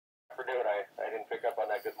afternoon. I didn't pick up on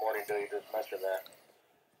that good morning until you just mentioned that.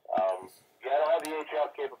 Yeah, I don't have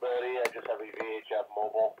VHF capability. I just have a VHF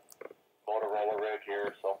mobile Motorola rig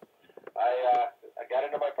here. So I got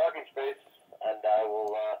into my parking space, and I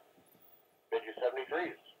will bid you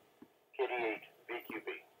 73s. Kitty 8 VQB.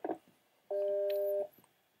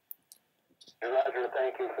 Hey, Roger,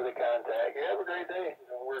 thank you for the contact. You have a great day.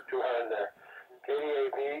 Don't work too hard there. Kitty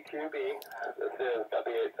 8 VQB. This is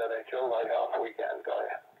W8ZHO Lighthouse Weekend. Go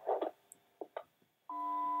ahead.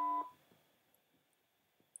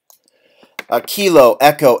 Kilo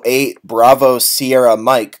Echo 8 Bravo Sierra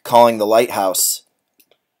Mike calling the Lighthouse.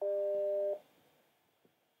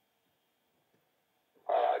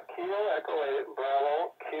 Kilo Echo 8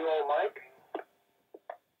 Bravo Kilo Mike.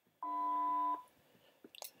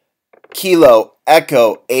 Kilo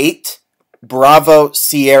Echo 8 Bravo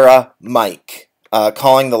Sierra Mike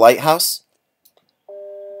calling the Lighthouse.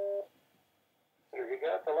 Here you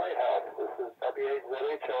got the Lighthouse. This is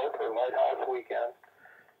W8ZHO for Lighthouse Weekend.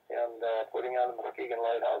 And putting on the Muskegon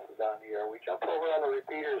Lighthouses on here. We jumped over on the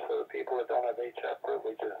repeaters so the people that don't have HF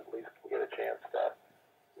privileges at least can get a chance to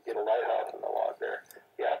get a lighthouse in the log there.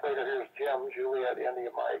 The operator here is Jim, Juliet,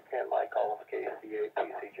 India, Mike, and my call is KCA,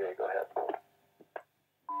 PCJ. Go ahead.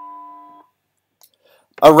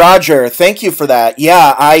 Roger, thank you for that.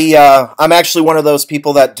 Yeah, I'm actually one of those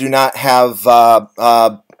people that do not have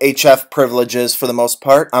HF privileges for the most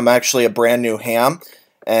part. I'm actually a brand new ham.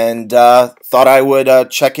 And thought I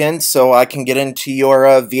would check in so I can get into your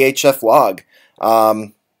VHF log.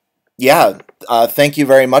 Yeah, thank you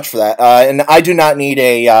very much for that. And I do not need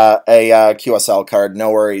a QSL card.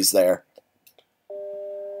 No worries there.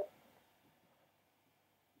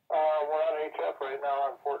 We're on HF right now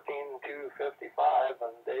on 14255,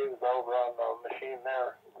 and Dave's over on the machine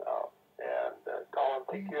there. And calling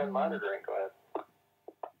PQ and monitoring. Go ahead.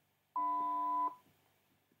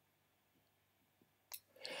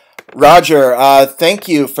 Roger, thank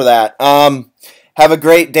you for that. Have a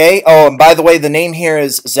great day. Oh, and by the way, the name here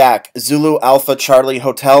is Zach, Zulu Alpha Charlie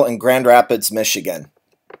Hotel in Grand Rapids, Michigan.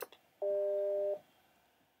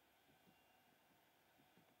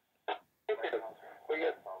 We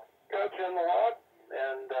got you in the log,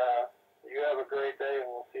 and you have a great day, and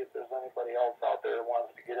we'll see if there's anybody else out there that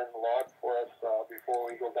wants to get in the log for us before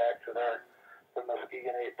we go back to the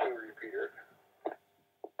Muskegon 8-2 repeater.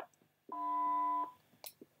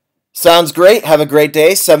 Sounds great. Have a great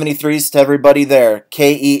day. 73s to everybody there.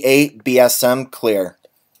 KE8 BSM clear.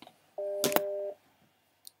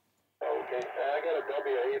 Okay, I got a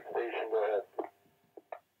W8 station. Go ahead.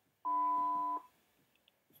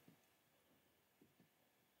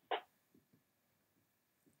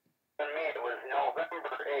 For me, it was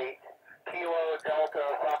November 8, Kilo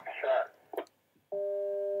Delta Foxtrot.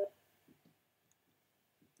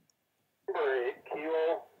 November 8, Kilo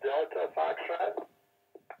Delta Foxtrot.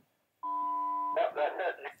 Yep, that's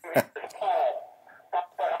it. Paul.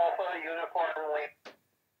 Papa Alpha Uniform Link.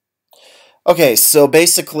 Okay, so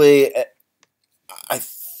basically, I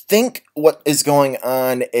think what is going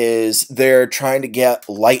on is they're trying to get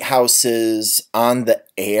lighthouses on the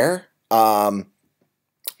air. Oh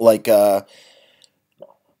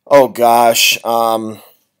gosh, I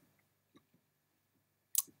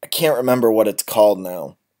can't remember what it's called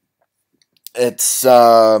now. It's,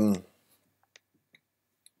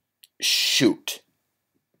 shoot.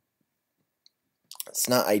 It's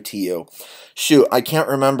not ITU. Shoot, I can't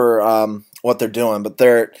remember what they're doing, but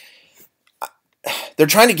they're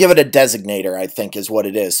trying to give it a designator, I think is what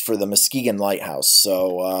it is, for the Muskegon Lighthouse.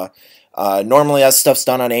 So normally that stuff's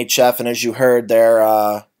done on HF, and as you heard, they're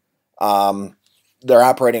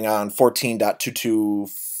operating on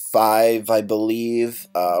 14.225, I believe,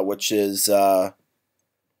 which is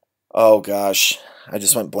oh gosh, I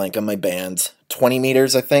just went blank on my bands. 20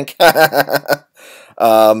 meters, I think.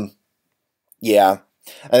 Yeah,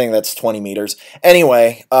 I think that's 20 meters.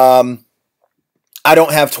 Anyway, I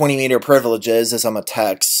don't have 20 meter privileges as I'm a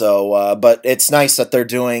tech, so but it's nice that they're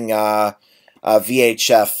doing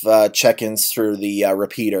VHF check-ins through the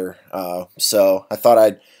repeater. So I thought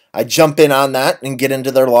I'd jump in on that and get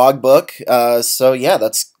into their logbook. So yeah,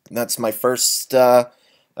 that's my first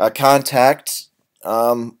contact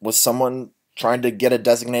with someone trying to get a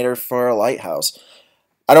designator for a lighthouse.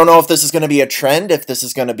 I don't know if this is going to be a trend, if this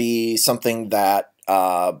is going to be something that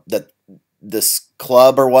that this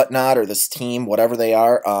club or whatnot, or this team, whatever they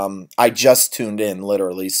are. I just tuned in,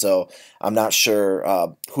 literally, so I'm not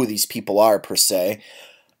sure who these people are, per se.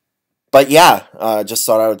 But yeah, just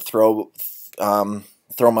thought I would throw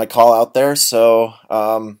my call out there so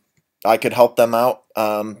I could help them out,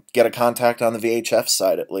 get a contact on the VHF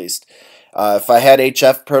side at least. If I had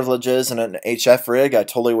HF privileges and an HF rig, I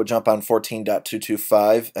totally would jump on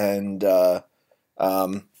 14.225 and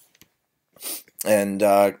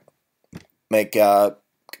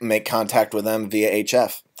make contact with them via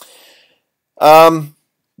HF.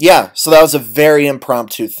 Yeah, so that was a very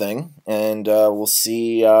impromptu thing, and we'll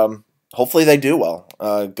see. Hopefully they do well.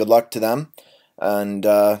 Good luck to them, and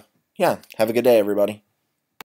yeah, have a good day, everybody.